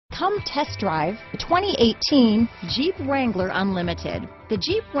Come test drive the 2018 Jeep Wrangler Unlimited. The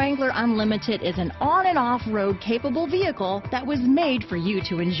Jeep Wrangler Unlimited is an on and off-road capable vehicle that was made for you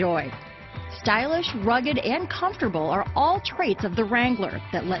to enjoy. Stylish, rugged, and comfortable are all traits of the Wrangler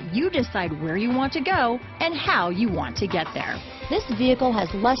that let you decide where you want to go and how you want to get there. This vehicle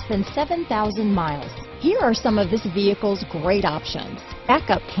has less than 7,000 miles. Here are some of this vehicle's great options: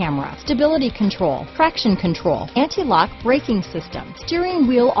 backup camera, stability control, traction control, anti-lock braking system, steering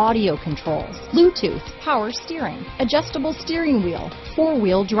wheel audio controls, Bluetooth, power steering, adjustable steering wheel,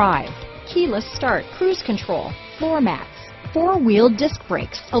 four-wheel drive, keyless start, cruise control, floor mats, four-wheel disc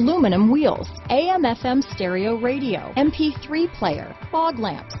brakes, aluminum wheels, AM/FM stereo radio, MP3 player, fog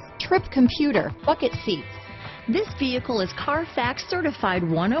lamps, trip computer, bucket seats. This vehicle is Carfax certified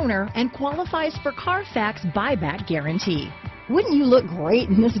one owner and qualifies for Carfax buyback guarantee. Wouldn't you look great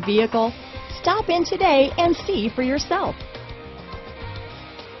in this vehicle? Stop in today and see for yourself.